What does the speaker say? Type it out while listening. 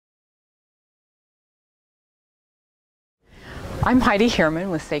I'm Heidi Heuerman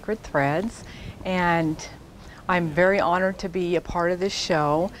with Sacred Threads, and I'm very honored to be a part of this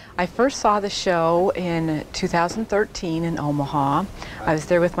show. I first saw the show in 2013 in Omaha. I was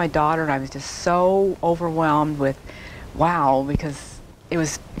there with my daughter, and I was just so overwhelmed with wow, because it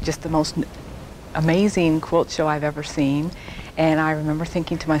was just the most amazing quilt show I've ever seen. And I remember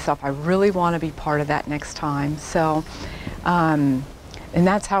thinking to myself, I really want to be part of that next time. So, and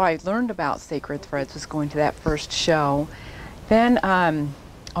that's how I learned about Sacred Threads, was going to that first show. Then,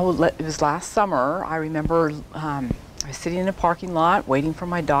 it was last summer. I remember I was sitting in a parking lot waiting for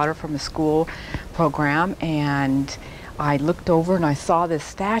my daughter from a school program, and I looked over and I saw this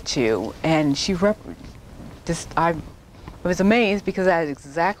statue, and I was amazed because that is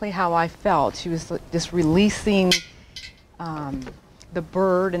exactly how I felt. She was just releasing the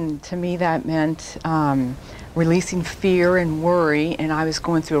bird, and to me that meant releasing fear and worry, and I was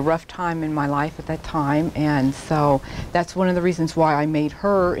going through a rough time in my life at that time, and so that's one of the reasons why I made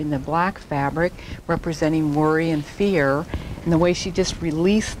her in the black fabric representing worry and fear. And the way she just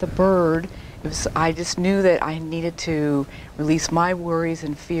released the bird, I just knew that I needed to release my worries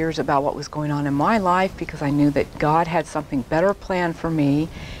and fears about what was going on in my life, because I knew that God had something better planned for me,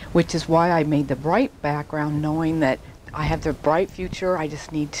 which is why I made the bright background, knowing that I have the bright future. I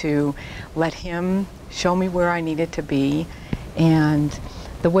just need to let Him show me where I needed to be. And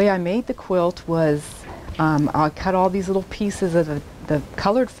the way I made the quilt was I cut all these little pieces of the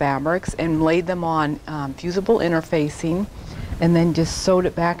colored fabrics and laid them on fusible interfacing, and then just sewed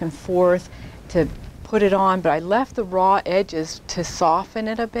it back and forth to put it on. But I left the raw edges to soften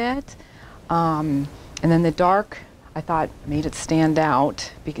it a bit. And then the dark, I thought, made it stand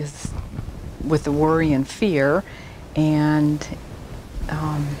out because with the worry and fear. And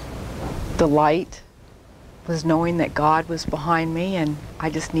the light was knowing that God was behind me, and I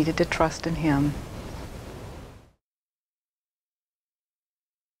just needed to trust in Him.